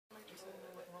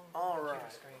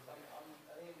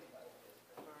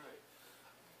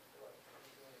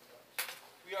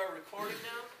We are recording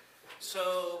now,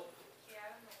 so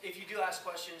if you do ask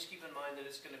questions, keep in mind that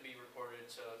it's going to be recorded,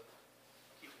 so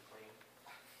keep it clean.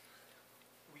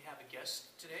 We have a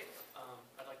guest today.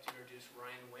 I'd like to introduce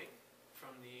Ryan Wing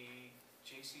from the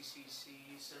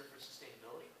JCCC Center for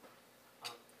Sustainability.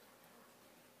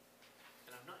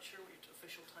 And I'm not sure what your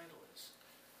official title is.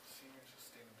 Senior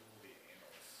Sustainability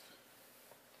Analyst.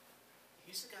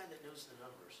 He's the guy that knows the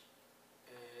numbers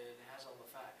and has all the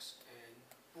facts, and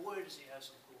boy does he have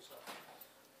some cool stuff.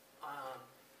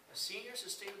 A Senior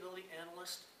Sustainability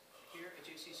Analyst here at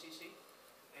JCCC,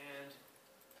 and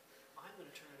I'm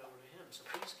going to turn it over to him, so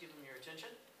please give him your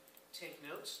attention. Take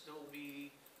notes. There will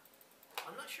be,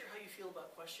 I'm not sure how you feel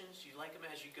about questions. Do you like them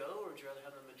as you go, or would you rather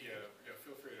have them at the end? Yeah,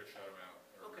 feel free to shout them out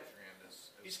or raise your hand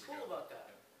as He's we cool go. about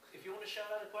that. Yeah. If you want to shout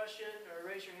out a question or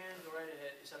raise your hand, go right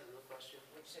ahead. Is that a real question?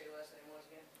 What'd you say your last name was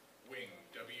again? Wing,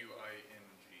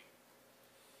 W-I-N-G.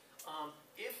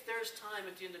 If there's time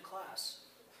at the end of class,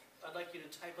 I'd like you to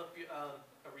type up your,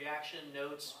 a reaction,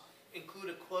 notes,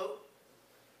 include a quote.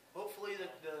 Hopefully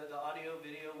the audio,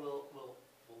 video will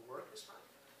work this time.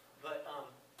 But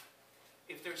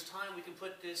if there's time, we can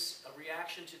put this, a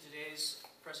reaction to today's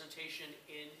presentation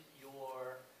in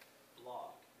your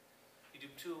blog. You do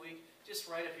 2 a week, just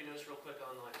write up your notes real quick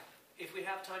online. If we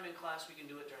have time in class, we can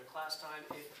do it during class time.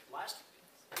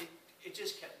 It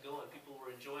just kept going. People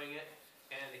were enjoying it,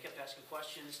 and they kept asking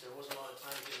questions. There wasn't a lot of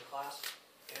time to get in class.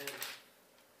 And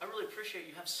I really appreciate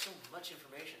you have so much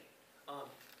information. I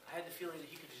had the feeling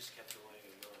that he could have just kept going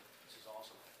and going. This is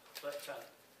awesome. But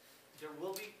there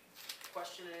will be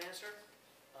question and answer.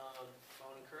 I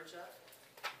want to encourage that.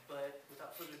 But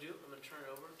without further ado, I'm going to turn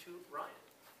it over to Ryan.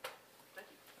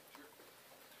 Thank you. Sure.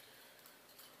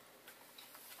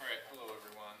 All right, hello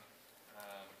everyone.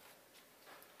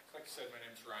 Like I said, my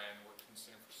name's Ryan, work in the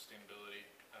Center for Sustainability.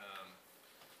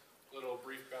 Little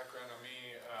brief background on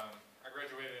me. I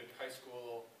graduated high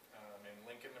school in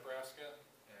Lincoln, Nebraska,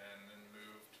 and then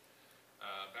moved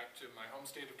back to my home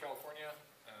state of California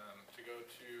to go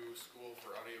to school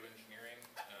for audio engineering.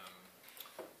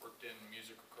 Worked in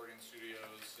music recording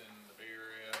studios in the Bay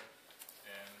Area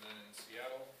and then in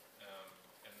Seattle,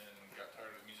 and then got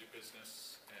tired of the music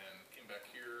business and came back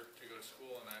here to go to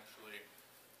school, and actually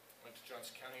went to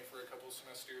Johnson County for a couple of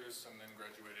semesters and then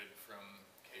graduated from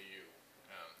KU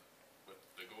with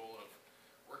the goal of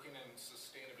working in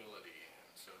sustainability, and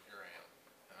so here I am.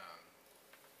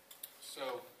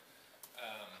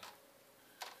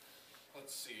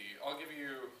 Let's see, I'll give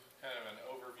you kind of an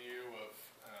overview of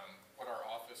what our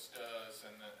office does,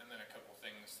 and then a couple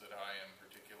things that I in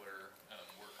particular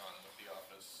work on with the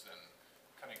office, and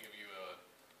kind of give you a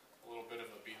little bit of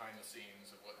a behind the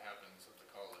scenes of what happens at the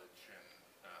college and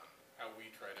how we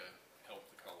try to help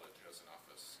the college as an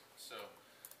office. So,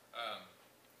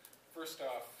 first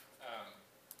off,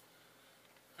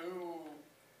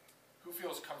 who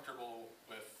feels comfortable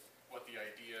with what the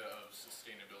idea of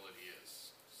sustainability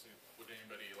is? So would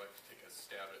anybody like to take a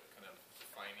stab at kind of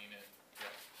defining it?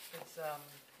 Yeah. It's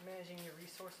managing your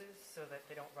resources so that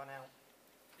they don't run out.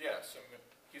 Yeah, so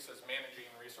he says managing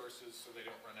resources so they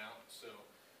don't run out. So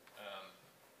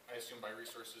I assume by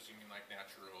resources you mean like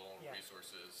natural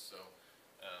resources. So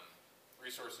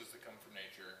resources that come from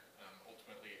nature.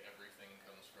 Ultimately everything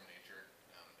comes from nature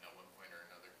at one point or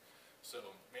another. So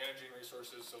managing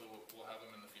resources so that we'll have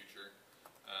them in the future.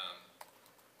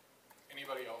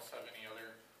 Anybody else have any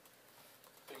other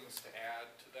things to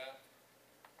add to that?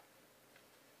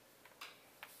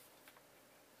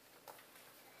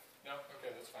 No?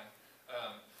 Okay, that's fine.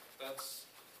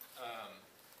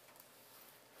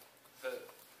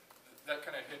 That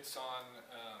kind of hits on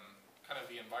kind of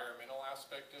the environmental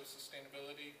aspect of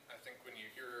sustainability. I think when you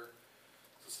hear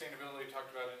sustainability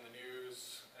talked about in the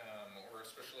news, or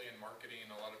especially in marketing,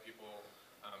 a lot of people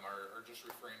are just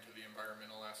referring to the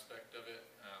environmental aspect of it.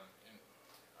 And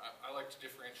I like to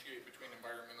differentiate between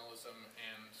environmentalism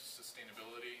and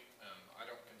sustainability. I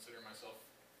don't consider myself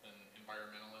an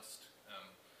environmentalist.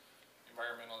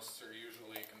 Environmentalists are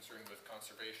usually concerned with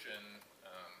conservation,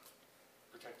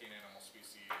 protecting animal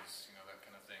species, that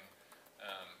kind of thing.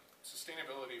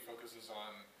 Sustainability focuses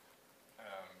on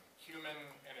human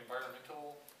and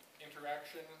environmental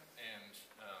interaction and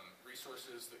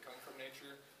resources that come from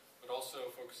nature, but also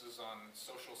focuses on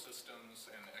social systems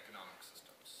and economic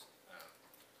systems.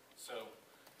 So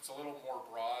it's a little more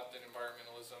broad than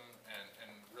environmentalism,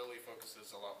 and really focuses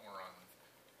a lot more on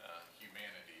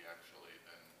humanity, actually,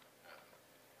 than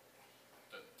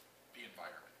the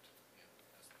environment,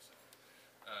 as they say.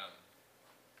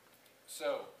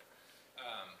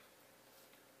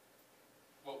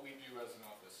 What we do as an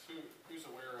office, who's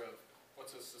aware of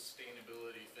what's a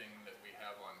sustainability thing that we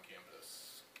have on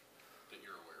campus? that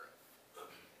you're aware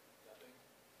of? Nothing.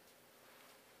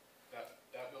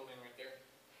 That building right there?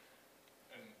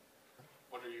 And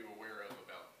what are you aware of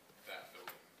about that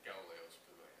building, Galileo's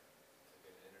Pavilion? It's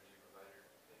like an energy provider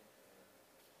thing.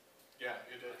 Yeah,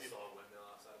 I saw a windmill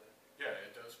outside there. yeah,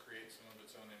 it does create some of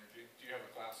its own energy. Do you have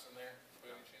a class in there by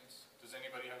any chance? Does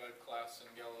anybody have a class in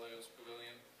Galileo's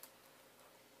Pavilion?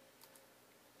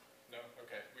 No?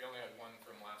 Okay, we only had one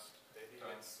from last. Maybe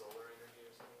it's solar energy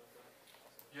or something like that.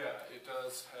 Yeah, it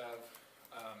does have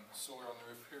solar on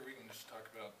the roof. Here, we can just talk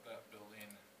about that building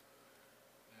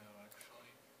now,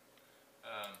 actually.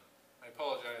 I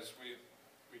apologize, we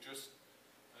just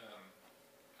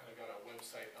kind of got a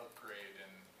website upgrade,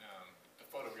 and the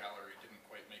photo gallery didn't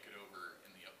quite make it over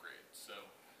in the upgrade. So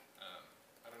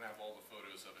I don't have all the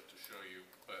photos of it to show you,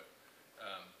 but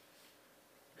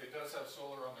it does have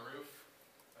solar on the roof.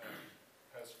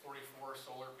 Has 44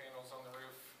 solar panels on the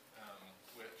roof,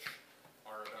 which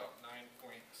are about 9.6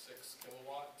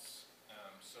 kilowatts.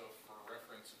 So for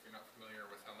reference, if you're not familiar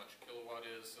with how much kilowatt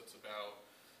is, that's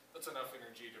enough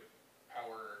energy to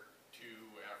power 2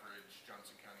 average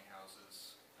Johnson County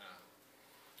houses.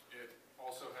 It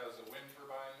also has a wind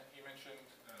turbine you mentioned.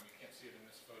 You can't see it in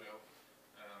this photo.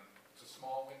 It's a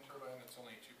small wind turbine. It's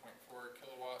only 2.4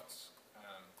 kilowatts.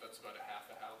 That's about a half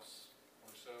a house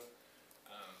or so.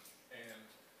 And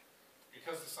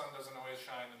because the sun doesn't always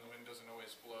shine and the wind doesn't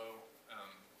always blow,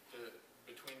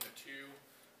 between the two,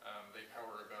 they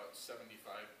power about 75%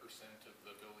 of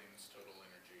the building's total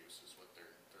energy use is what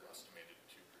they're estimated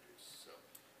to produce. So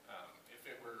if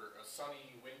it were a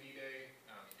sunny, windy day,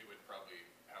 it would probably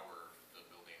power the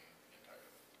building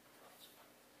entirely.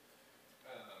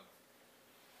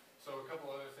 So a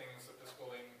couple other things that this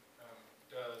building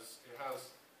does. It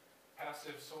has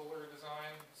passive solar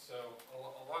design. So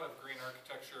a lot of green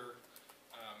architecture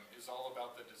is all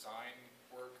about the design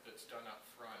work that's done up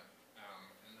front,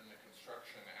 and then the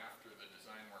construction after the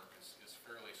design work is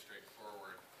fairly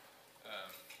straightforward.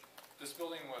 This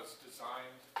building was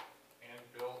designed and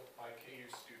built by KU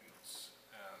students.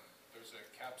 There's a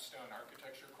capstone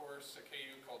architecture course at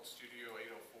KU called Studio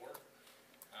 804.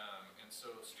 And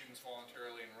so students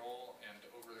voluntarily enroll, and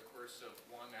over the course of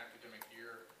one academic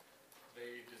year,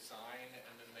 they design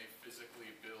and then they physically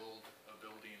build a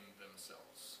building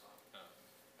themselves.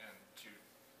 And to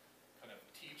kind of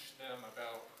teach them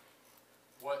about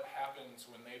what happens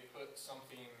when they put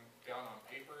something down on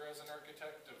paper as an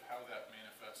architect, of how that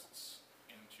manifests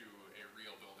into a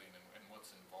real building and what's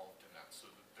involved in that, so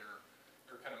that they're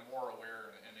kind of more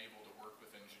aware and able to work with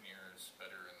engineers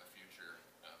better in the future,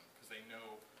 because they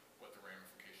know what the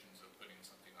ramifications of putting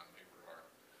something on paper are.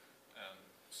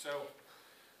 So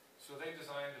they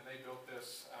designed and they built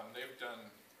this. They've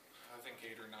done, I think,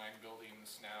 8 or 9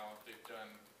 buildings now.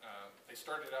 They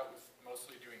started out with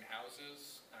mostly doing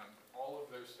houses. All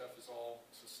of their stuff is all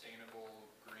sustainable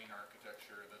green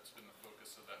architecture. That's been the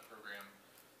focus of that program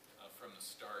from the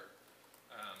start.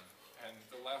 And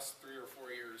the last 3 or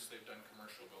 4 years, they've done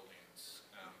commercial buildings.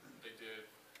 They did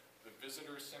the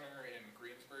Visitor Center in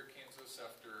Greensburg, Kansas,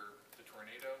 after the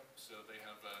tornado. So they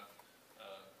have a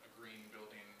green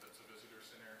building that's a visitor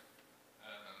center.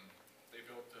 They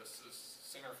built this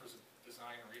Center for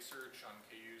Design Research on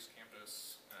KU's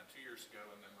campus 2 years ago,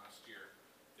 and then last year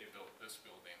they built this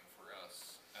building for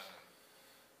us.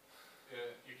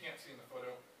 You can't see in the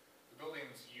photo, the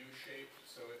building's U-shaped,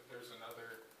 so there's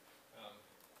another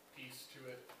piece to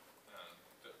it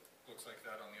that looks like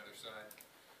that on the other side.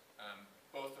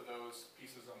 Both of those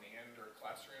pieces on the end are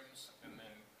classrooms, and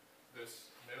then this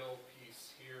middle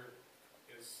piece here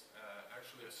is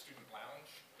actually a student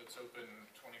lounge that's open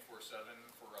 24/7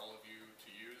 for all of you to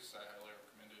use. I highly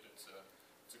recommend it. It's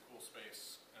a cool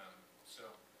space. So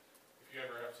if you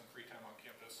ever have some free time on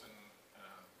campus and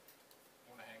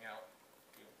want to hang out,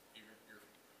 you're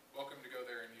welcome to go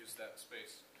there and use that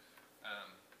space.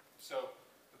 So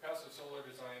the passive solar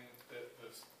design that the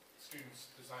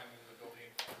students designed in the building,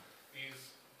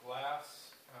 these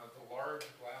glass, the large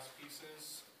glass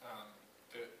pieces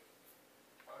that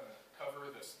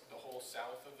cover the whole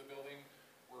south of the building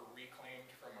were reclaimed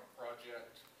from a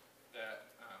project that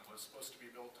was supposed to be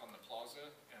built on the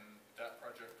plaza, and that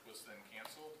project was then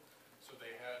canceled. So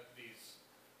they had these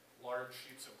large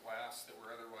sheets of glass that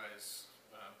were otherwise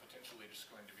potentially just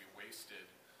going to be wasted.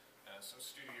 So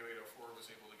Studio 804 was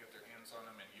able to get their hands on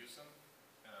them and use them.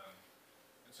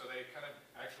 And so they kind of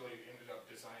actually ended up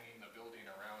designing the building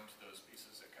around those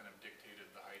pieces that kind of dictated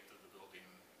the height of the building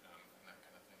and that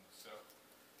kind of thing. So,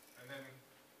 and then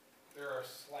there are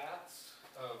slats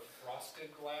of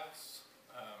frosted glass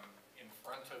in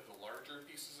front of the larger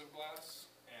pieces of glass,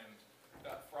 and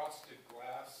that frosted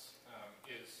glass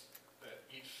is that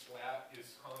each slat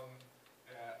is hung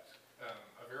at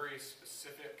a very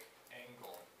specific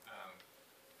angle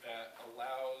that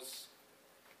allows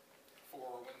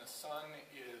for when the sun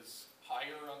is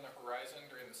higher on the horizon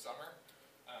during the summer,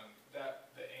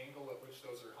 that the angle at which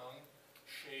those are hung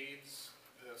shades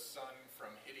the sun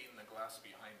from hitting the glass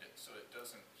behind it, so it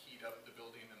doesn't heat up the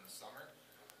building in the summer.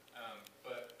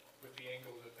 But with the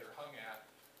angle that they're hung at,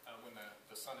 when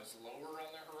the sun is lower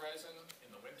on the horizon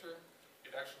in the winter,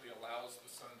 it actually allows the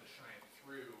sun to shine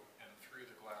through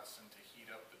the glass and to heat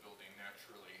up the building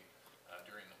naturally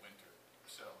during the winter.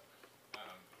 So,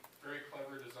 very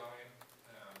clever design.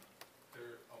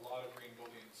 A lot of green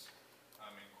buildings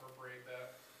incorporate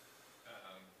that.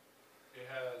 It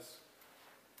has,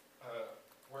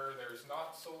 where there's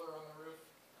not solar on the roof,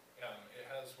 it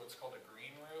has what's called a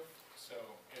green roof. So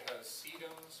it has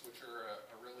sedums, which are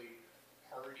a really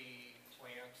hardy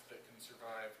plant that can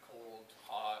survive cold,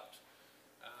 hot,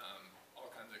 all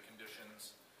kinds of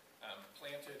conditions.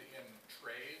 Planted in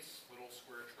trays, little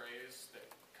square trays that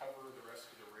cover the rest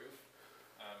of the roof.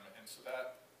 And so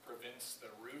that prevents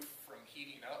the roof from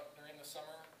heating up during the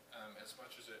summer as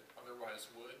much as it otherwise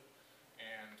would,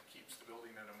 and keeps the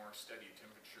building at a more steady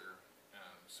temperature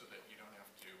so that you don't have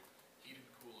to heat and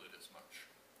cool it as much.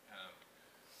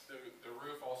 The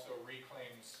roof also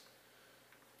reclaims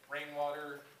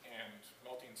rainwater and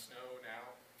melting snow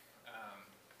now.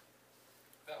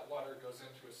 That water goes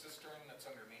into a cistern that's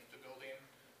underneath the building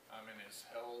and is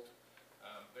held.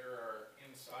 There are,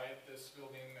 inside this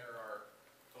building,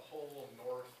 the whole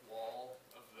north wall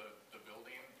of the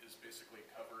building is basically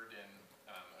covered in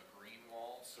a green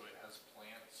wall, so it has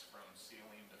plants from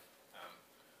ceiling to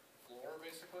floor,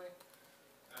 basically.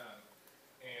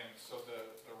 And so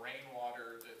the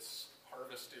rainwater that's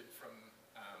harvested from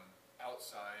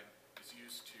outside is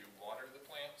used to water the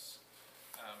plants.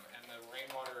 And the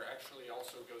rainwater actually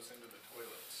also goes into the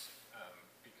toilets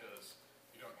because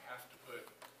you don't have to put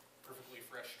perfectly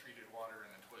fresh treated water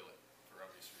in a toilet for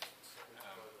obvious reasons. Which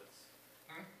toilets?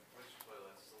 Which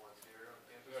toilets? The ones here on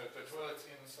campus? The toilets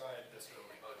inside this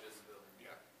building. Oh, just the building.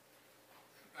 Yeah.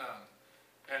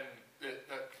 And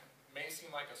that may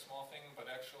seem like a small thing, but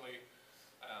actually,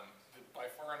 by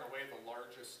far and away the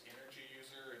largest energy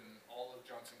user in all of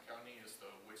Johnson County is the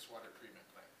wastewater treatment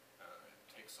plant.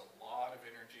 It takes a lot of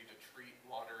energy to treat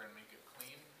water and make it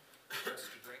clean for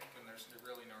us to drink, and there's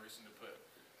really no reason to put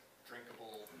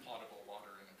drinkable, potable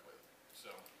water in a toilet.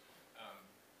 So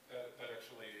that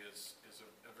actually is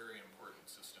a very important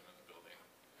system in the building.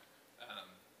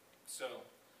 So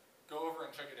go over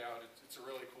and check it out. It's a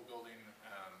really cool building.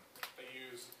 They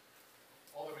use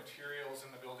all the materials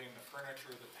in the building, the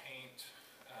furniture, the paint,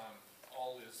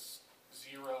 all is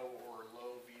zero or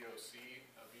low VOC.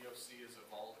 A VOC is a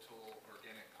volatile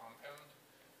organic compound.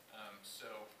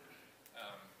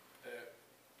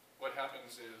 What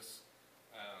happens is,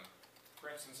 for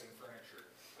instance, in furniture,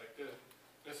 like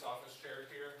this office chair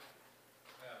here,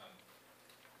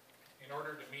 in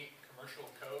order to meet commercial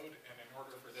code and in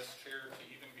order for this chair to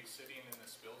even be sitting in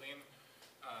this building,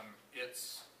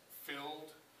 it's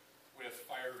filled with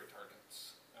fire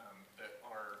retardants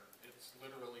it's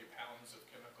literally pounds of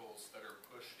chemicals that are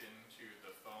pushed into the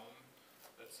foam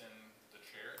that's in the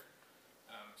chair,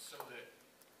 so that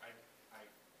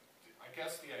I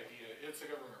guess the idea, it's a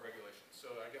government regulation,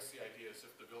 so I guess the idea is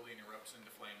if the building erupts into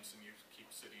flames and you keep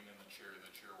sitting in the chair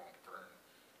won't burn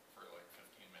for like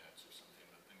 15 minutes or something,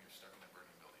 but then you're stuck in a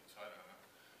burning building, so I don't know.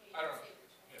 I don't know.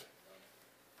 Yeah.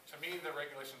 To me, the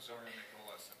regulations don't really make a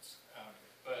whole lot of sense.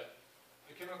 But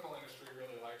the chemical industry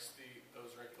really likes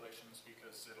those regulations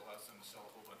because it allows them to sell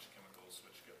a whole bunch of chemicals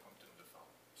which get pumped into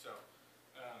foam. So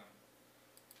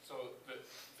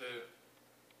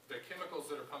the chemicals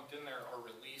that are pumped in there are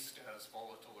released as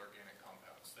volatile organic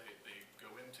compounds. They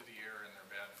go into the air and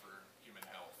they're bad for human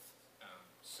health.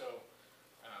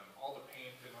 All the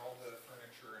paint and all the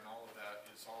furniture and all of that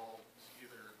is all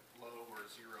either low or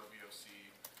zero VOC.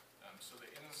 So the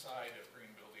inside of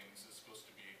green buildings is supposed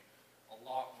to be a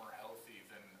lot more healthy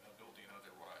than a building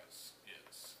otherwise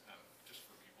is, just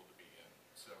for people to be in.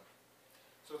 So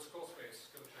it's a cool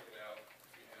space. Go check it out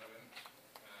if you haven't.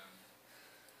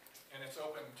 And it's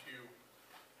open to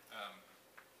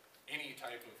any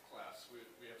type of class. We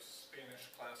have Spanish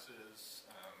classes.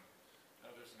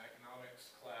 There's an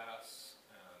economics class.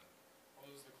 What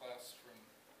was the class from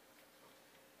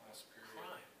last period?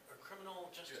 Crime or criminal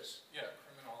justice. Yeah,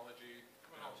 criminology.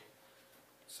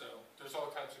 So there's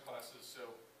all types of classes. So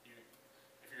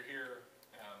if you're here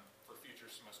for future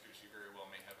semesters, you very well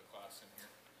may have a class in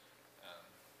here.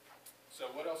 So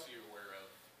what else are you aware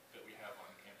of that we have on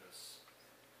campus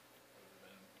other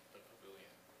than the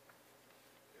pavilion?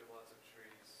 We have lots of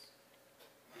trees.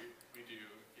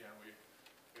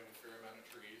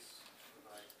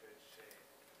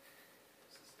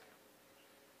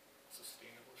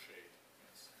 sustainable shade.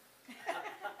 Yes.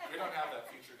 We don't have that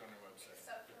featured on our website.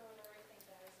 Except for when everything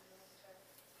dies in the winter.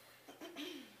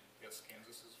 Yes,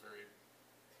 Kansas is very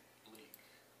bleak.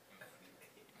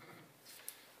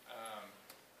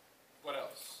 What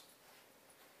else?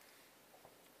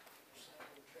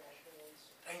 Recycling trash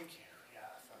cans. Thank you. Yeah,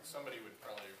 I thought somebody would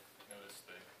probably notice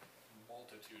the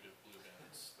multitude of blue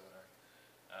bins that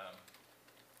are.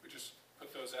 We just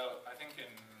put those out, I think, in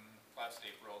last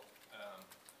April.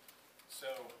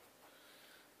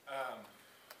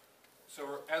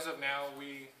 So as of now,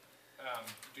 we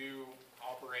do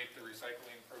operate the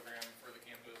recycling program for the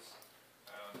campus.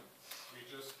 We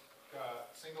just got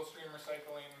single stream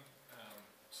recycling.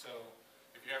 So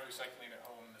if you have recycling at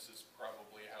home, this is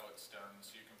probably how it's done.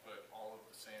 So you can put all of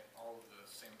the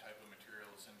same type of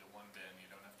materials into one bin. You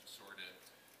don't have to sort it.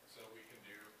 So we can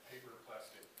do paper,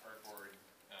 plastic, cardboard,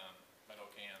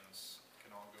 metal cans can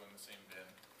all go in the same bin.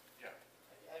 Yeah.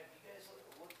 Have you guys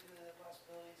looked into the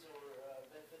possibilities or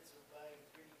benefits of buying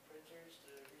 3D printers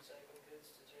to recycle goods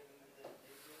to turn them into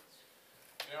new goods?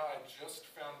 You know, I just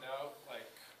found out like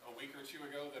a week or two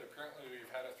ago that apparently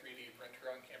we've had a 3D printer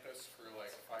on campus for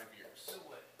like 5 years. So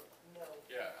what? No.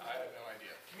 Yeah, I had no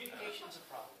idea. Communication's a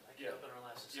problem. I came Yeah. up in our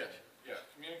last Yeah, discussion. yeah,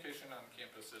 communication on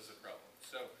campus is a problem.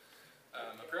 So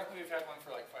apparently we've had one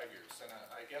for like 5 years, and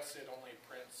I guess it only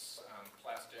prints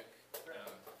plastic.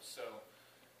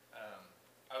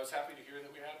 I was happy to hear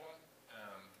that we had one.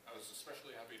 I was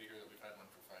especially happy to hear that we've had one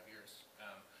for 5 years.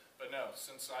 But no,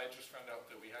 since I just found out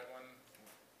that we had one,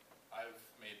 I've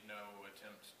made no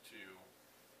attempt to,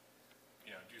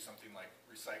 do something like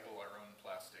recycle our own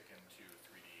plastic into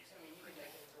 3D I mean, you can printing.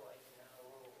 make it into like,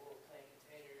 little plant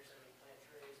containers, plant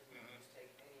trays, and you can just take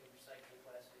any recycled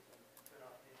plastic and print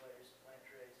off new layers of plant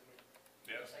trays.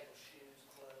 Yeah. Recycle shoes,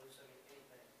 clothes,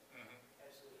 anything. Mhm.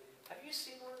 Absolutely. Have you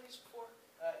seen one of these before?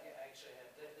 Yeah, actually I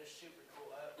have. They're super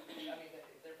cool.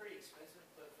 They're pretty expensive,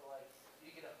 but for like,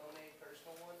 you get a homemade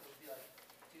personal one, it would be like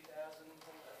 2,000,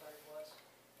 $100 plus.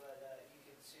 But you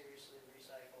can seriously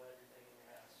recycle everything in your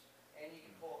house, and you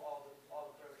can pull all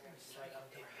the programs right up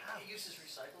It, there. it uses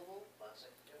recyclable plastic.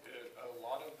 A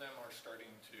lot of them are starting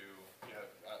to,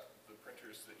 the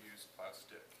printers that use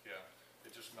plastic,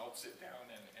 it just melts it down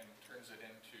and turns it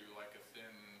into like a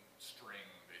thin string,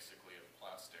 basically, of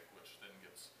plastic, which then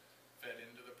gets fed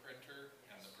into the printer,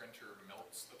 and the printer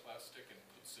melts the plastic and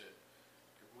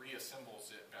reassembles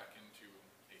it back into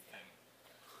a thing.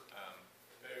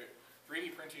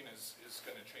 3D printing is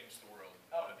going to change the world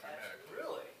dramatically.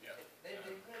 Really? Yeah. They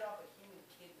print off a human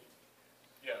kidney.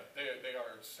 Yeah, they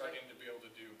are starting to be able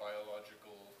to do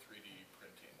biological 3D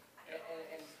printing. Yeah.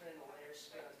 And print a layer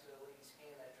skin onto a lady's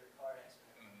hand after a car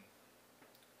accident. Mhm.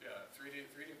 Yeah, 3D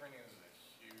printing is a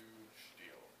huge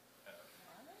deal.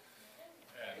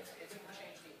 And It's going to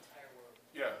change the entire world.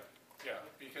 yeah,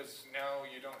 because now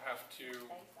you don't have to,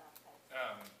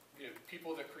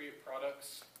 people that create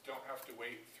products don't have to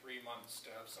wait 3 months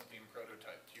to have something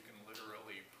prototyped. You can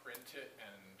literally print it,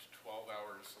 and 12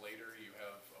 hours later you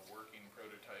have a working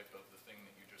prototype of the thing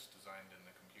that you just designed in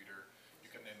the computer. You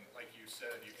can then, like you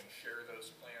said, you can share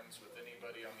those plans with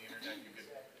anybody on the internet.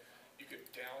 You could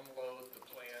download the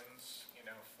plans,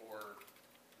 for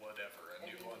whatever, a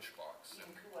new lunchbox.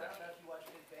 Even cool, I don't know if you watch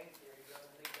Big Bang Theory, but on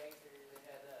the Big Bang Theory, they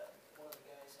had, one of the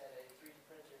guys had a 3D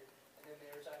printer, and then they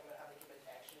were talking about how they could make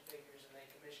action figures, and they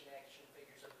commissioned action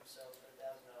figures of themselves for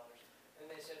 $1,000. And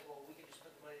they said, well, we could just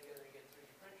put the money together and get a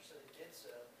 3D printer, so they did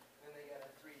so, and then they got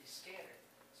a 3D scanner.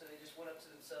 So they just went up to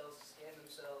themselves, scanned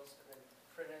themselves, and then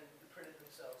printed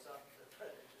themselves off the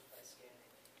printer just by scanning.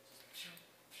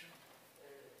 There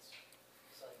it is.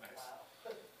 It's like, Nice. wow.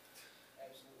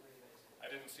 Absolutely amazing. I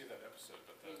didn't see that episode,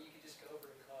 but You could just go over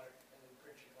a car and then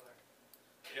print your car.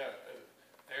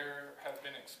 there have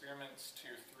been experiments to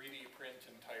 3D print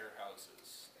entire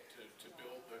houses, to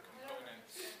build the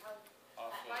components off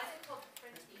Why of. is it called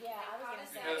printing? Yeah, I was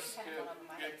How gonna does say, that- Because kind of went over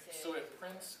my head too. so it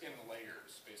prints in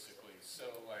layers, basically. So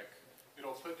like,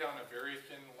 it'll put down a very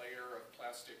thin layer of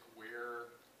plastic where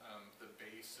the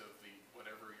base of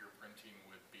whatever you're printing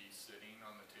would be sitting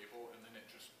on the table, and then it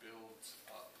just builds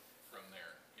up from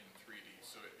there in 3D.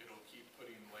 So it'll keep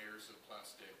putting layers of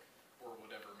plastic or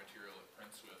whatever material it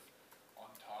prints with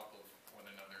on top of one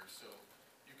another. So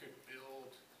you could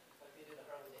build. Like they did a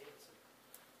Harley Davidson.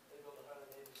 They built a Harley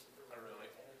Davidson for Oh, really?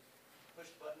 And then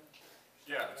push button.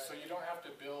 Yeah, so you don't have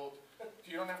to Well,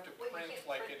 you print can't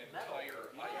like print an metal. entire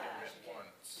Yeah. item Yes, at you can.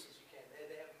 once. Yes, you can.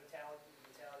 They have metallic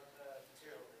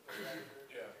material. They put that in their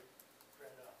Yeah.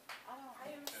 print it off. I don't. I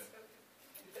am Yeah. so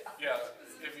Yeah,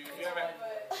 if you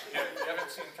haven't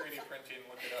seen 3D printing,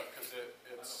 look it up, because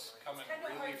it's coming It's kinda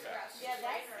really hard to fast. grasp. Yeah, that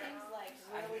Right seems around. like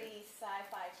really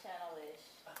sci-fi channel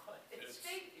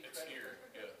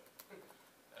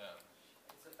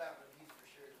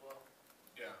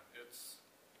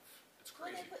Will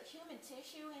they crazy. put human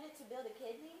tissue in it to build a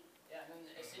kidney? Yeah, and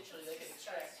then essentially they can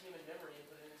extract human memory and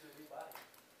put it into a new body.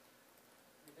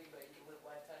 You think about it, you can live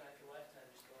lifetime after lifetime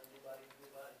just going new body to new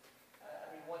body.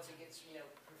 I mean, once it gets,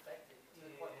 perfected to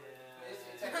the point where,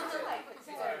 it's I at, like what it's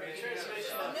Sarah at a did.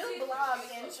 Transmission of- New blog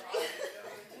entry.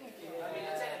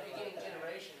 it's at a beginning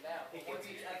generation now. It But can once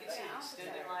be, it's I can see Yeah.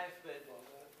 extended life, but,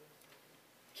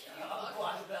 I'm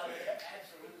glad about it,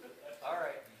 absolutely. all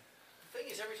right. The thing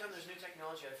is, every time there's new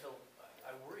technology,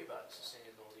 I worry about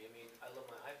sustainability. I mean, I love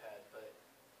my iPad, but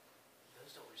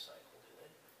those don't recycle, do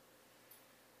they?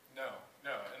 No,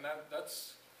 and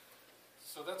that's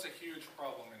a huge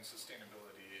problem in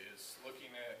sustainability, is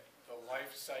looking at the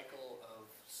life cycle of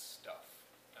stuff.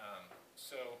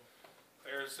 So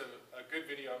there's a good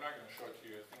video, I'm not going to show it to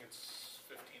you, I think it's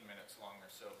 15 minutes long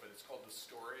or so, but it's called The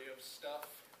Story of Stuff,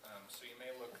 so you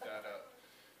may look that up.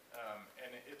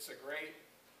 And it's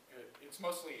it's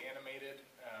mostly animated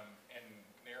and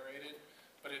narrated,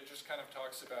 but it just kind of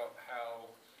talks about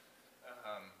how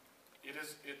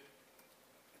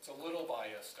it's a little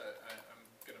biased. I'm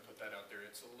going to put that out there.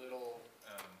 It's a little,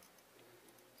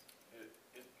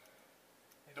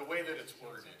 the way that it's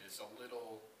worded is a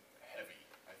little heavy,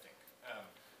 I think.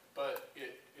 But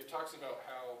it talks about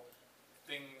how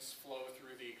things flow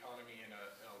through the economy in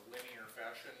a linear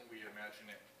fashion. We imagine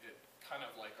it kind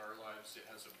of like our lives. It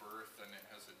has a birth and it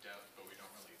has a death, but we don't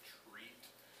really treat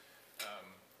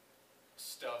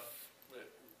stuff.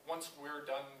 Once we're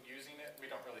done using it, we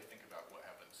don't really think about what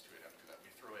happens to it after that. We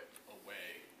throw it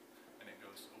away, and it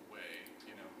goes away,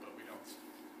 but we don't. That's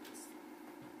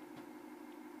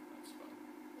fun.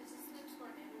 Is this Sleep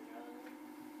Smart Manager on there?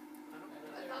 I don't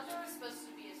know. I thought there was supposed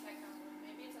to be a second one.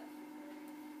 Maybe it's actually free.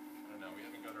 I don't know. We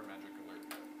haven't got our magic alert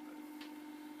yet.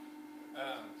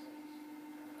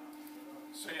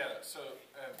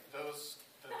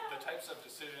 The types of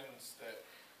decisions that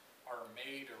are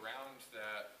made around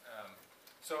that.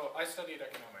 So I studied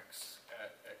economics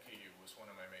at KU, was one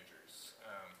of my majors.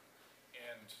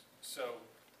 And so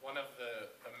one of the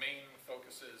main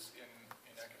focuses in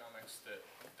economics that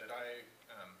I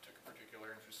took a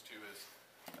particular interest to is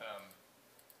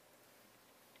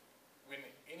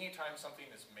anytime something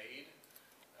is made,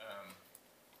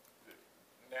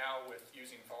 now with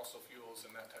using fossil fuels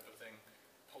and that type of thing,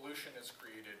 pollution is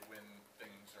created when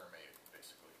things are made,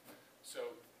 basically.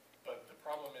 So, but the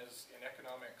problem is, in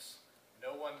economics,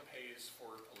 no one pays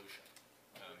for pollution.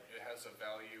 It has a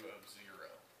value of 0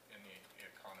 in the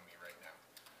economy right now.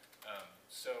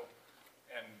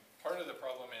 And part of the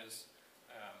problem is,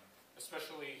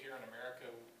 especially here in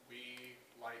America, we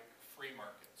like free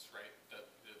markets, right?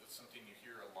 That's something you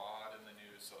hear a lot in the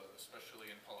news,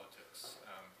 especially in politics.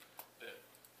 That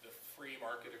the free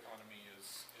market economy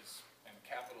and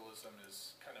capitalism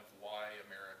is kind of why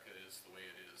America is the way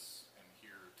it is and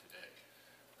here today.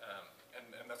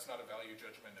 And that's not a value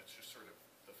judgment, it's just sort of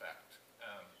the fact.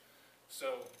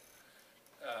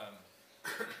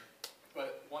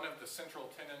 But one of the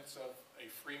central tenets of a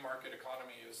free market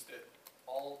economy is that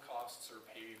all costs are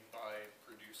paid by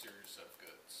producers of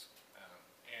goods.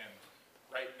 And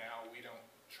right now, we don't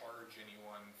charge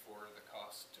anyone for the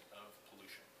cost of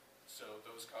pollution. So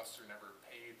those costs are never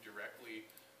paid directly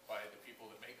by the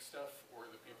people that make stuff or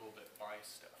the people that buy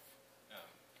stuff.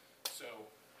 So,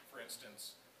 for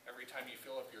instance, every time you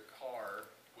fill up your car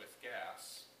with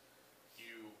gas,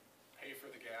 you pay for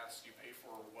the gas, you pay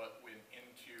for what went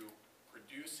into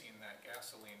producing that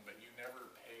gasoline, but you never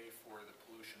pay for the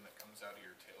pollution that comes out of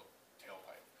your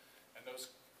tailpipe. And the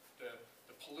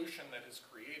pollution that is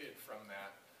created from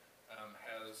that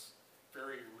has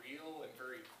very real and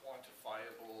very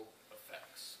quantifiable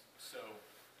effects. So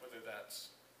whether that's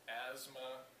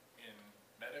asthma in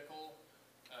medical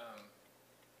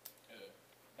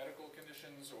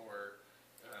conditions, or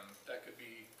that could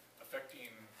be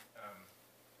affecting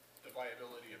the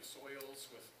viability of soils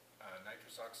with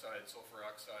nitrous oxide, sulfur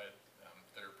oxide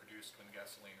that are produced when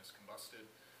gasoline is combusted.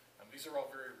 These are all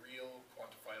very real,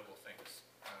 quantifiable things.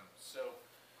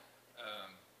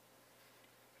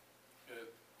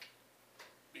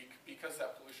 Because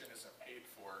that pollution isn't paid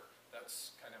for,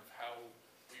 that's kind of how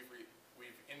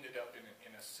we've ended up in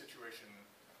a situation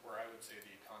where I would say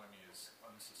the economy is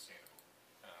unsustainable.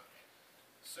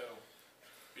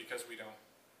 Because we don't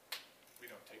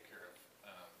take care of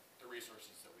the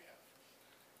resources that we have.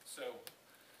 So,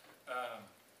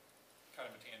 kind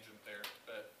of a tangent there,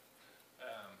 but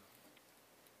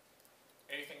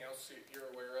anything else you're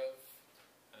aware of?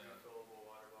 Refillable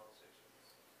water bottle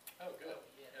stations. Oh, good. Oh,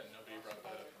 yeah. Yeah, nobody brought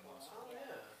that up in the last one. Oh,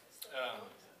 yeah.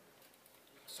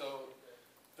 So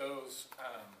those,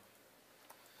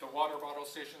 the water bottle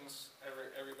stations,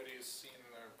 everybody's seen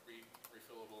the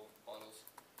refillable bottles.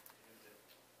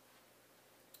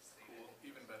 Cool,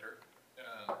 even better.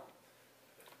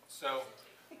 So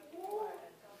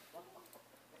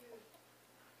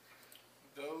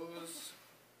those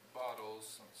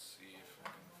bottles, let's see if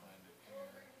I can find it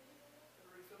here.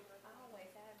 I always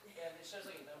have. Yeah, and it shows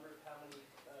like a number of how many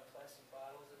plastic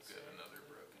bottles it's. We have another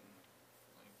broken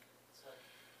link. It's like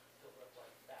filled up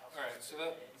like thousands. All right, so of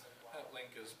that cans of water.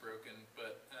 link is broken,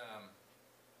 but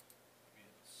maybe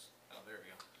it's, oh, there we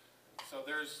go. So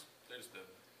there's the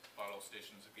bottle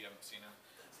stations if you haven't seen them.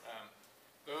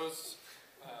 Those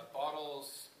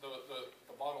bottles, the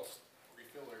bottle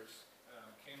refillers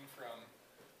came from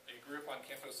a group on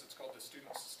campus. It's called the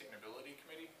Student Sustainability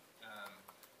Committee.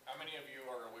 How many of you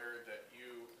are aware that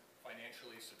you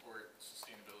financially support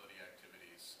sustainability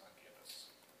activities on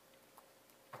campus?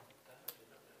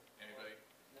 Anybody?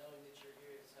 Knowing that you're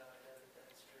here is how I know that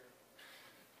that's true.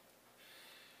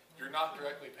 You're not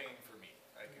directly paying for me,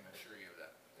 I can assure you of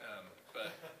that.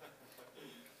 But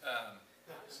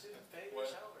Student pay your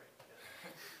What? salary.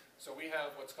 so we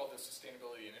have what's called the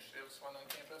Sustainability Initiatives Fund on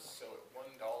campus. So at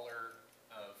 $1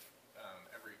 of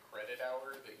every credit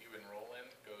hour that you enroll in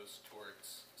goes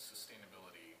towards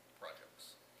sustainability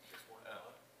projects. Just $1.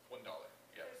 $1,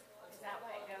 yeah. Is that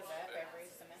why it goes up every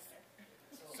semester?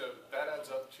 So that adds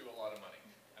up to a lot of money,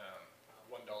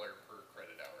 $1 per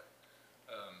credit hour.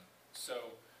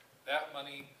 So that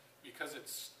money, because it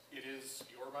is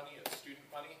your money, it's student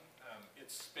money,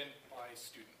 it's spent by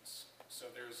students. So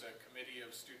there's a committee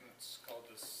of students called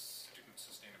the Student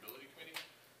Sustainability Committee,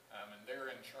 and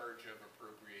they're in charge of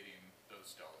appropriating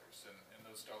those dollars. And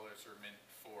those dollars are meant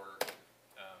for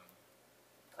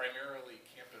primarily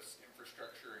campus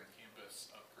infrastructure and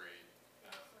campus upgrade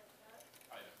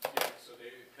items. Yeah, so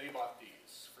they bought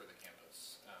these for the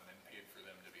campus and paid for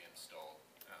them to be installed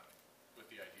with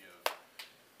the idea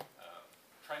of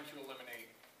trying to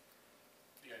eliminate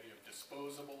the idea of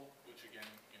disposable, which again,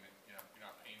 you're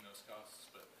not paying those costs,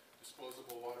 but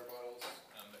disposable water bottles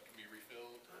that can be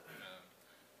refilled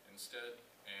instead.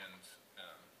 And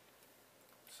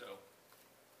so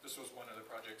this was one of the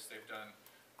projects they've done.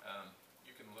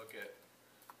 You can look at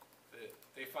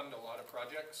they fund a lot of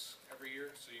projects every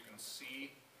year, so you can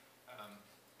see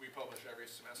we publish every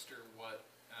semester what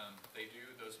they do.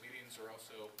 Those meetings are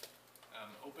also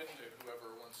open to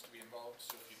whoever wants to be involved,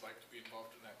 so if you'd like to be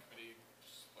involved in that committee,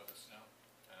 just let us know.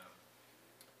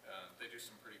 They do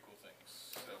some pretty cool things.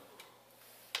 So,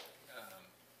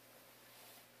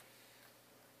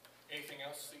 anything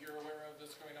else that you're aware of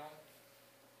that's going on?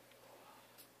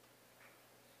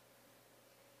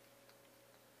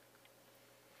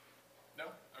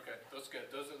 No? Okay, that's good.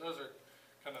 Those are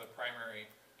kind of the primary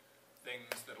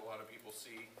things that a lot of people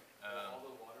see. All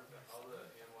the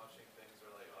hand washing things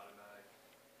are like automatic.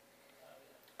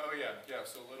 Oh yeah,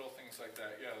 so little things like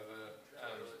that. Yeah, the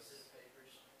Dryers instead of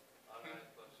papers, Automatic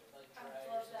flushing. like I dryers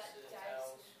love that instead of Dyson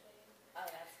towels. thing. Oh,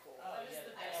 that's cool. Oh, That is yeah,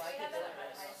 the I best. know, I We could had do that that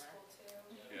in high summer. school too.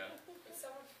 yeah, It's so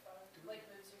much fun. Like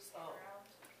moves your stuff Oh. around.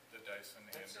 the Dyson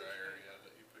hand That's so dryer. sweet. Yeah,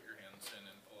 that you put your hands in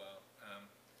and pull out.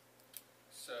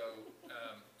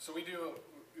 So we do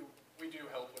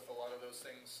help with a lot of those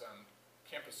things.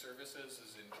 Campus Services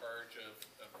is in charge of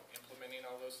implementing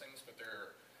all those things, but there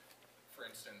are, for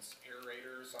instance,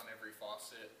 aerators on every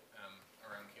faucet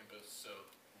around campus, so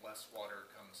less water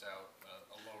comes out,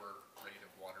 a lower rate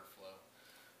of water flow.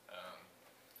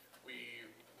 We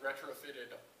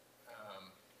retrofitted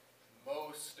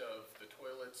most of the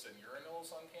toilets and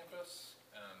urinals on campus,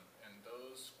 and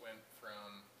those went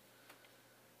from,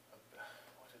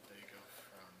 what did they go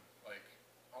from, like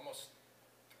almost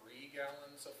 3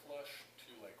 gallons of flush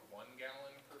to like 1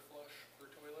 gallon per flush per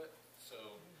toilet,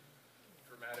 so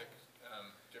dramatic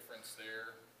difference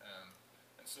there.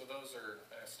 And so those are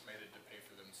estimated to pay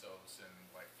for themselves in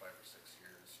like 5 or 6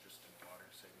 years just in water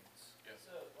savings. Yes.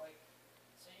 So, like,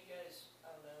 say you guys,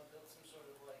 I don't know, built some sort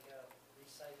of like a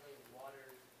recycling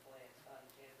water plant on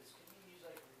campus. Could you use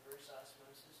like reverse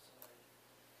osmosis to like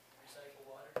recycle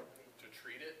water? I mean, To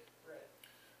treat it, right.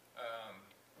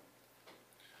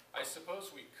 I suppose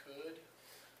we could.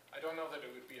 I don't know that it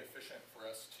would be efficient for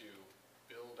us to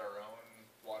build our own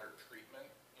water treatment,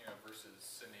 versus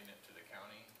sending it to the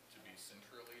county to be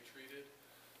centrally treated.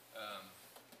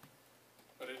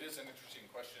 But it is an interesting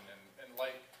question, and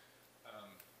like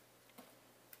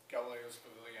Galileo's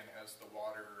Pavilion has the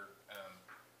water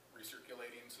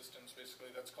recirculating systems,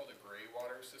 basically. That's called a gray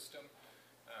water system,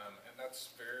 and that's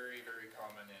very, very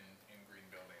common in green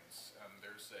buildings.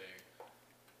 There's a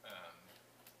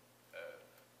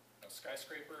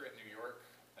skyscraper in New York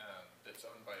that's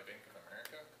owned by Bank of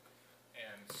America,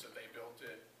 and so they built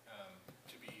it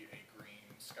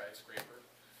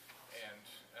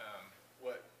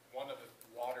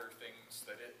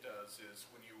is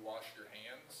when you wash your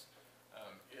hands,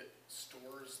 it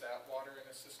stores that water in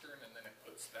a cistern and then it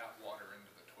puts that water into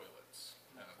the toilets.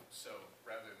 So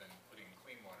rather than putting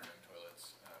clean water in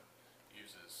toilets, it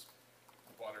uses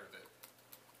water that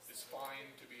is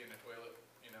fine to be in a toilet,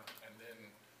 and then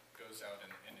goes out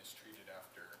and is treated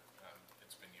after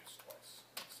it's been used twice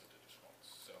instead of just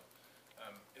once. So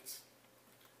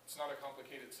it's not a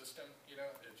complicated system,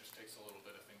 it just takes a little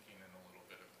bit of thinking and a little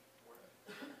bit of,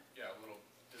 a little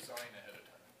design ahead of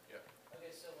time, yeah.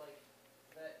 Okay, so like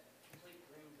that complete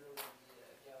green building, the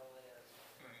Galileo.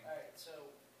 Mhm. All right, so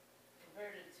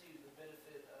compared it to the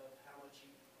benefit of how much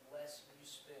less you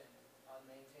spend on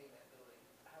maintaining that building,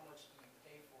 how much do you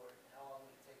pay for it, and how long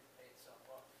would it take to pay itself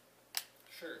off?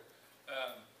 Sure.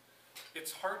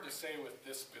 It's hard to say with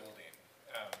this building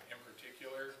in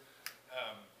particular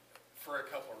for a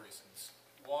couple reasons.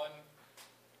 One,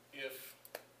 if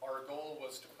our goal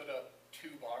was to put up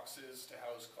 2 boxes to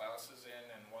house classes in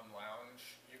and 1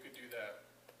 lounge, you could do that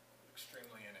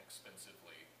extremely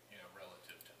inexpensively,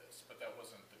 relative to this. But that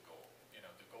wasn't the goal.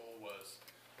 The goal was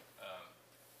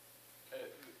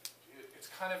it's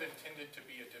kind of intended to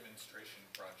be a demonstration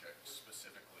project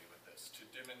specifically with this, to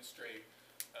demonstrate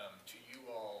to you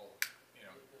all,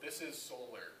 this is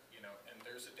solar, and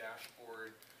there's a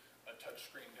dashboard, a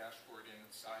touchscreen dashboard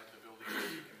inside the building where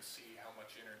you can see how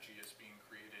much energy is being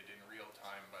created in real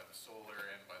time by the solar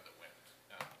and by the wind.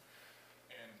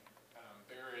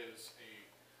 There is a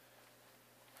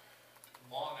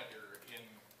monitor in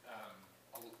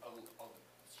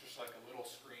it's just like a little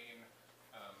screen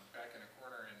back in a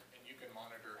corner, and you can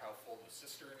monitor how full the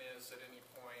cistern is at any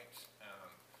point.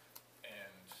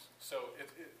 And so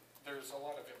there's a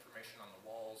lot of information on the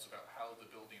walls about how the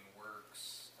building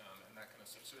works and that kind of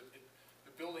stuff. So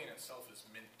the building itself is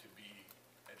meant to be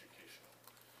educational.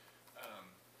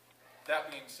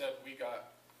 That being said, we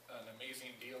got an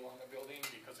amazing deal on the building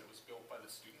because it was built by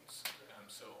the students.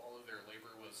 So all of their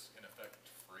labor was in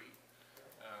effect free.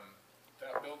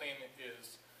 That building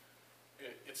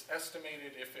it's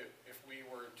estimated if we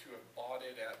were to have bought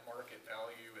it at market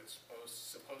value, it's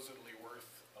supposedly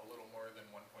worth a little more than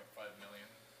 1.5 million.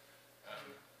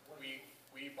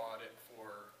 We bought it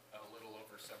for a little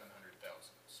over 700,000,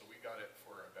 so we got it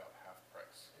for about half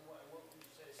price. And what would you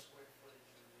say square footage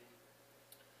would be?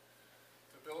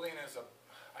 The building is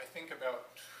I think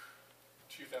about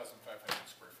 2,500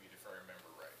 square feet, if I remember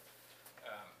right.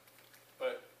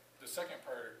 But the second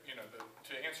part,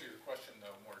 to answer your question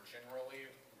though, more generally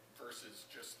versus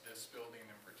just this building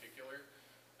in particular,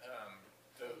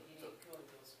 Heating and cooling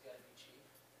bills have got to be cheap.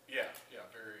 yeah,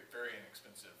 very, very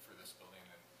inexpensive for this building.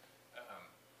 And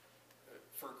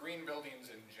for green buildings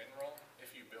in general,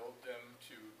 if you build them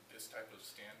to this type of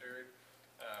standard,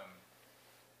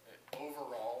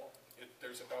 overall,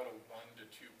 there's about a 1 to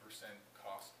 2%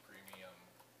 cost premium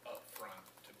up front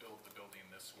to build the building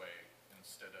this way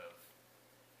instead of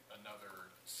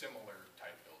another similar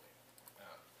type building.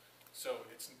 So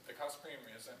the cost premium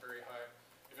isn't very high.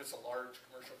 If it's a large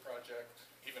commercial project,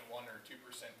 even 1 or 2%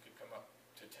 could come up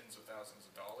to tens of thousands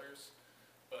of dollars,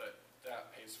 but that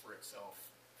pays for itself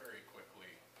very quickly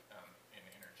in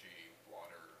energy,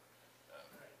 water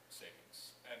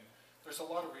savings. And there's a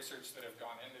lot of research that have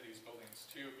gone into these buildings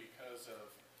too because of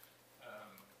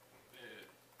the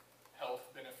health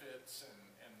benefits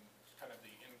and kind of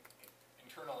the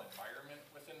internal environment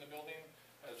within the building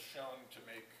has shown to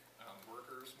make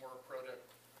workers more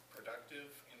productive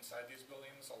inside these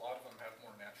buildings. A lot of them have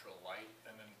more natural light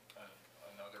than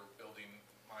another building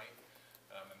might,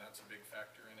 and that's a big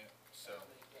factor in it. So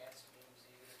Not many gas fumes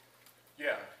either.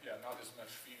 yeah, not as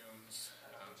much fumes.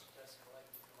 Which does collect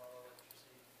from all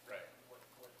electricity. Right. What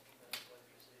prevents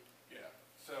electricity. Yeah,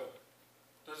 so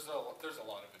there's a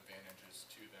lot of advantages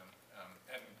to them,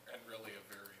 and really a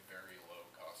very, very low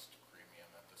cost premium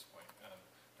at this point.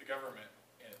 The government,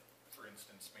 for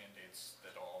instance, mandates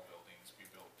that all buildings be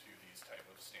built to these type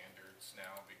of standards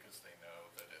now because they know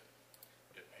that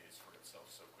it pays for itself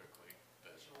so quickly.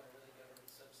 That But you want to really government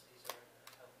subsidies are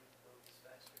help you build this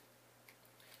faster.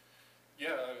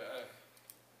 yeah,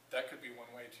 that could be one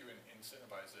way to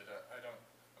incentivize it.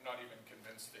 I'm not even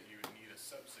convinced that you would need a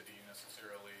subsidy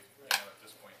necessarily, at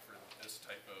this point for this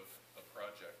type of a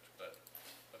project. But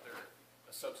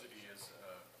a subsidy is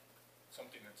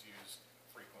something that's used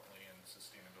frequently in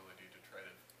sustainability to try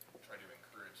to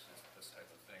encourage this type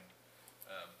of thing.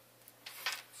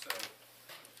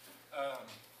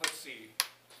 Let's see.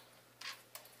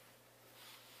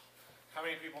 How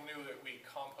many people knew that we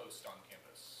compost on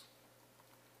campus?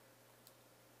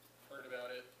 Heard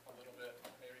about it a little bit,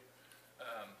 maybe.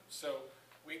 So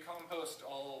we compost compost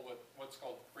all what's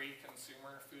called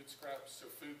pre-consumer food scraps, so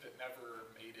food that never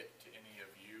made it to any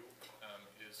of you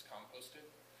is composted.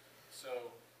 So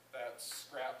that's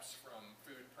scraps from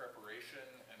food preparation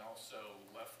and also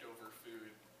leftover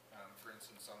food. For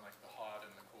instance, on like the hot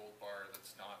and the cold bar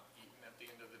that's not eaten at the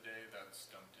end of the day, that's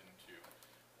dumped into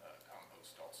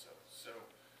compost also. So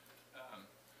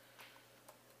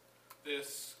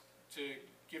this, to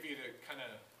give you the kind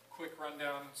of quick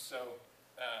rundown, so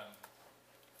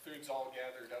food's all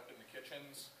gathered up in the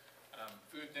kitchens.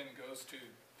 Food then goes to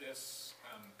this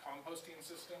composting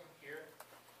system here.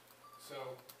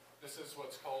 So this is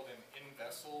what's called an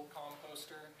in-vessel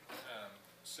composter.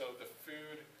 So the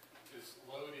food is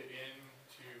loaded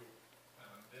into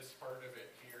this part of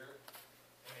it here,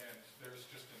 and there's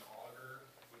just an auger,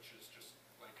 which is just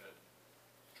like a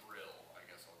drill, I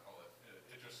guess I'll call it.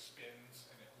 It just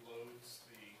spins and it loads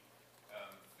the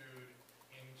food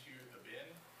into the bin,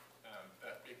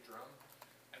 that big drum,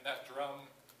 and that drum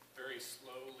very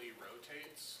slowly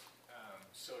rotates,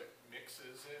 so it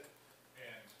mixes it,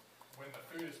 and when the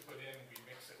food is put in, we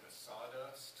mix it with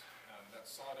sawdust. That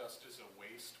sawdust is a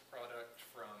waste product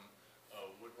from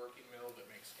a woodworking mill that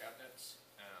makes cabinets.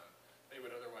 They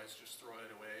would otherwise just throw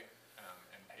it away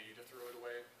and pay to throw it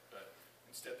away, but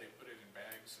instead they put it in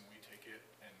bags and we take it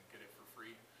and get it for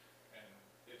free. And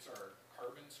it's our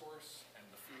carbon source, and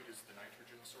the food is the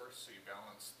nitrogen source, so you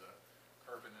balance the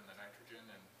carbon and the nitrogen,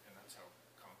 and that's how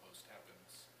compost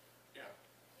happens. Yeah.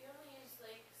 Do you only use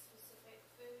like specific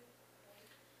food?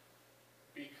 Like,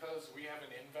 Because we have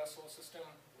an in-vessel system,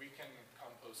 we can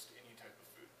compost any type of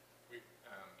food.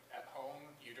 At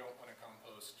home, you don't want to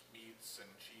compost meats and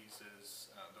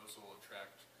cheeses. Those will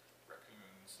attract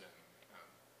raccoons and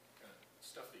kind of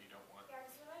stuff that you don't want. yeah,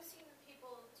 because when I've seen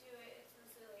people do it, it's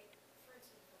mostly like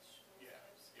fruits and vegetables. Yeah,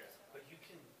 types, yeah. so. But you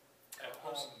can At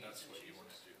compost home, meats that's and what you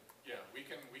want to cheeses? do. Yeah, we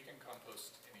can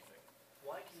compost anything.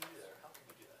 Why can you do that? Or how can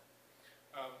you do that?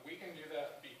 We can do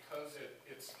that because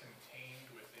it's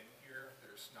contained within here.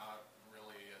 There's not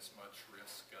really as much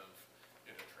risk of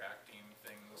it attracting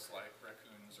things like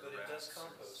raccoons or But it does rats.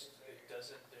 compost. It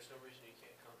doesn't. There's no reason you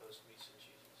can't compost meats and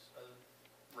cheeses.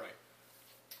 Right.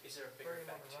 Is there a bigger Very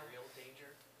well run. bacterial danger?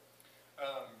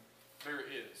 There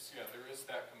is, yeah, there is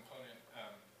that component,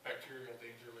 bacterial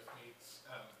danger with meats,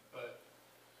 but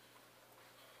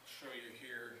I'll show you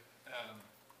here.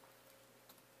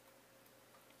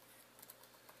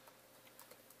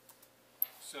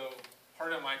 So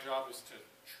part of my job is to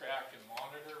track and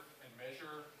monitor and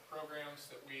measure programs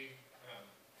that we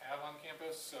have on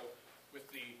campus. So with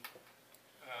the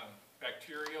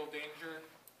bacterial danger,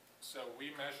 so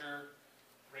we measure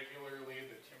regularly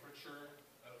the temperature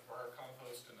of our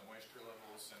compost and the moisture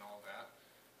levels and all that.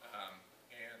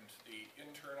 And the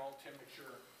internal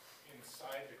temperature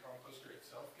inside the composter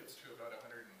itself gets to about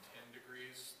 110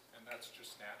 degrees, and that's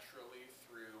just naturally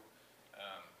through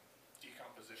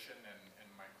decomposition and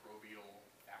microbial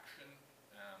action.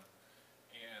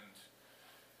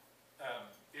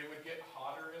 It would get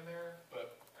hotter in there,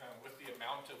 but with the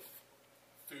amount of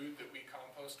food that we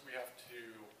compost, we have to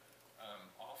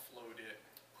offload it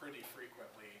pretty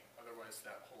frequently, otherwise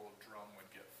that whole drum would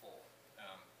get full.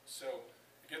 So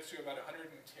it gets to about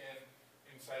 110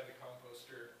 inside the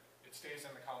composter. It stays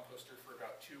in the composter for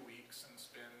about 2 weeks and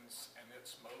spins, and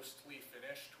it's mostly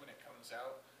finished when it comes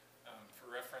out.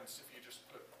 For reference, if you just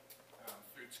put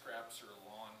food scraps or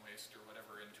lawn waste or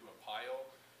whatever into a pile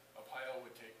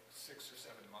would take 6 or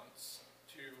 7 months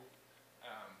to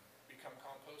become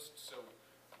compost. So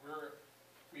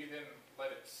we then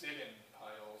let it sit in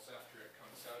piles after it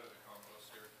comes out of the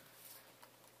composter,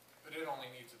 but it only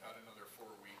needs about another 4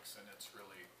 weeks and it's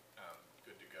really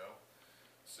good to go.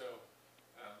 So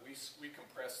we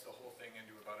compress the whole thing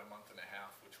into about a month and a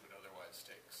half, which would otherwise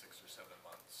take 6 or 7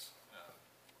 months.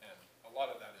 And a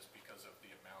lot of that is because of the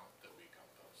amount that we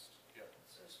compost. Yep.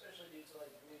 So especially due to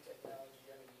like new technology,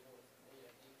 I mean, even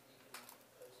with,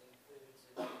 decomposing foods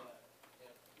and,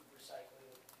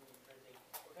 recycling, 3D printing,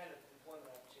 what kind of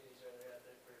employment opportunities are there out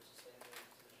there for sustainability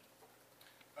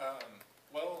positions?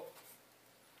 Well,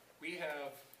 we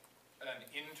have an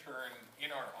intern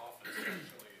in our office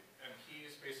actually, and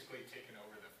he's basically taken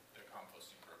over the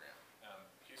composting program.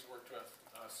 He's worked with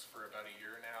us for about a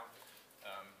year now.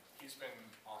 He's been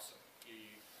awesome.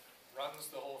 He runs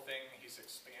the whole thing. He's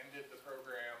expanded the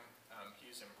program.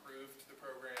 He's improved the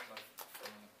program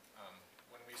from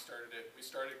when we started it. We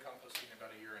started composting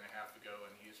about a year and a half ago,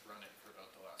 and he's run it for about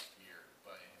the last year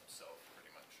by himself, pretty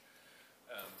much.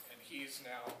 And he's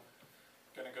now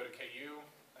going to go to KU.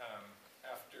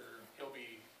 After he'll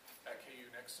be at KU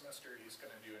next semester, he's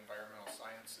going to do environmental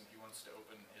science, and he wants to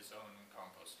open his own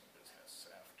composting business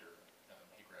after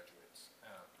he graduates.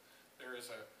 there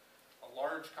is a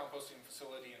large composting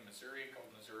facility in Missouri called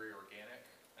Missouri Organic,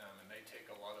 and they take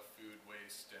a lot of food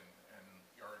waste and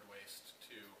yard waste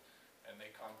too, and they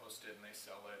compost it and they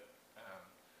sell it.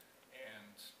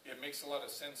 And it makes a lot of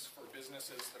sense for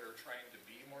businesses that are trying to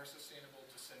be more sustainable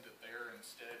to send it there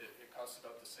instead. It costs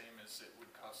about the same as it would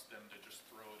cost them to just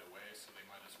throw it away, so they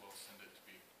might as well send it to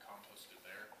be composted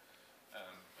there.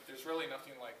 But there's really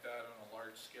nothing like that on a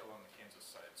large scale on the Kansas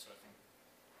side, so I think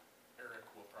Eric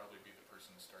will probably be the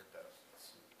person to start that.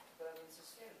 But I mean,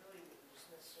 sustainability wouldn't just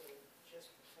necessarily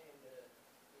just pertain to,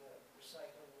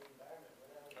 recycling the environment,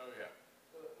 Oh, yeah.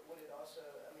 would it also,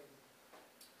 I mean,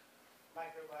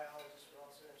 microbiologists would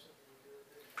also have something to do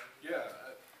with it?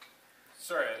 Yeah,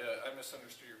 sorry, I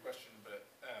misunderstood your question, but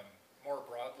more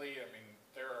broadly, I mean,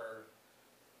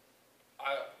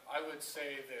 I would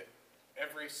say that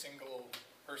every single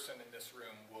person in this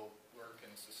room will work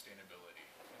in sustainability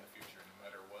in the future, no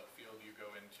matter what field you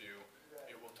go into.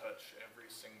 Right. It will touch every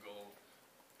single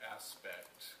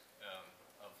aspect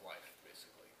of life,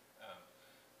 basically.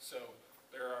 So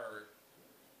there are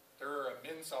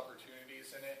immense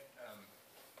opportunities in it.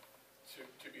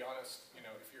 To be honest,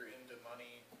 if you're into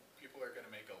money, people are going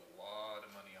to make a lot of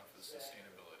money off of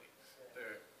sustainability.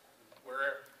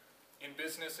 In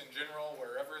business in general,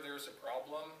 wherever there's a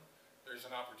problem, there's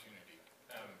an opportunity.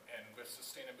 And with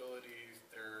sustainability,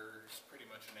 there's pretty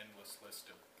much an endless list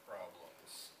of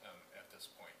problems at this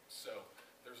point. So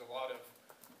there's a lot of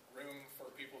room for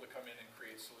people to come in and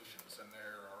create solutions, and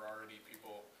there are already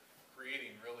people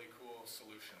creating really cool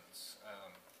solutions.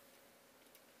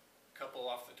 Couple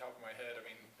off the top of my head, I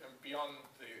mean, beyond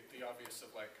the obvious of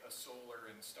like a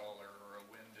solar installer or a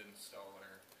wind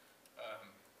installer,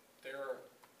 there are,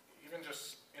 even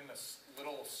just in this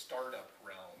little startup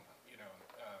realm,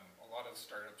 a lot of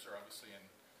startups are obviously in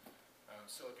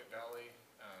Silicon Valley,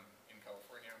 in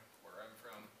California, where I'm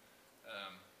from,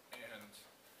 and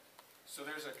so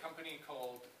there's a company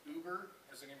called Uber.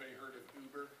 Has anybody heard of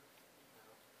Uber?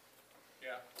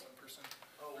 Yeah, one person.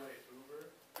 Oh wait,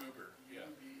 Uber? Uber, yeah.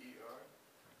 U-B-E-R?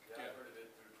 Yeah, Yeah. I've heard of it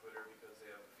through Twitter because they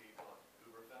have a feed called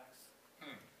Uber Facts.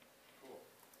 Cool.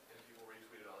 And people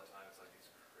retweet it all the time. It's like these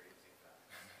crazy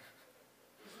facts.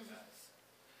 Uber Facts.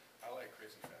 I like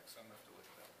crazy facts. I'm gonna have to look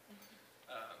it up.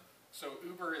 So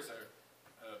Uber is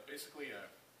basically a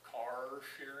car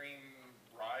sharing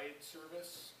ride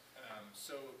service.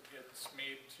 So it's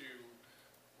made to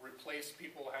replace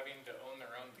people having to own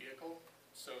their own vehicle.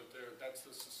 So that's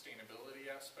the sustainability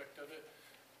aspect of it.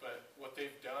 But what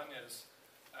they've done is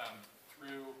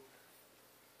through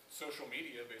social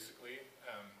media, basically,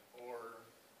 or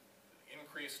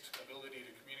increased ability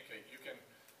to communicate, you can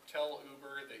tell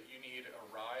Uber that you need a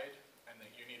ride, and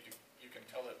that you can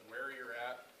tell it where you're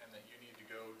at, and that you need to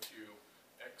go to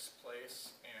X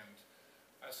place. And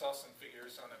I saw some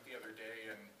figures on it the other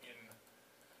day, and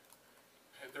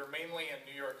they're mainly in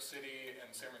New York City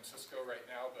and San Francisco right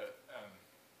now, but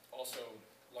also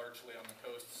largely on the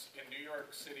coasts. In New York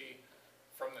City,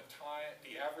 from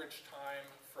the average time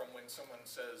from when someone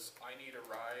says, I need a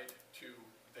ride, to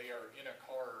they are in a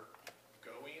car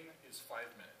going is 5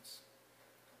 minutes.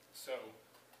 So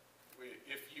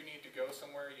if you need to go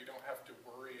somewhere, you don't have to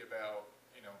worry about,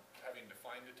 having to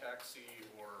find a taxi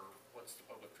or what's the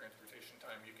public transportation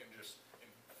time. You can just,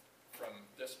 from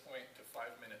this point to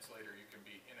 5 minutes later, you can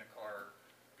be in a car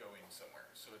going somewhere.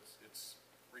 So it's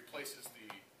replaces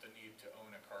the need to own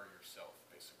a car yourself,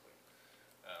 basically,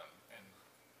 and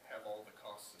have all the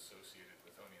costs associated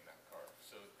with owning that car.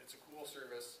 So it's a cool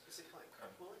service. Is it like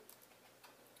carpooling?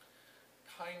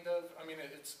 Kind of. I mean,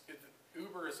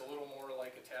 Uber is a little more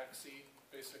like a taxi,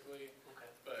 basically,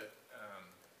 Okay.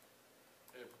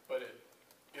 but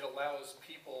it allows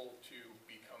people to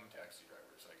become taxi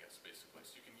drivers, I guess, basically.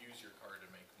 So you can use your car to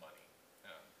make money,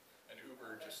 and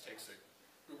Uber just takes a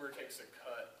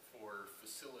cut for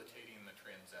facilitating the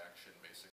transaction, basically.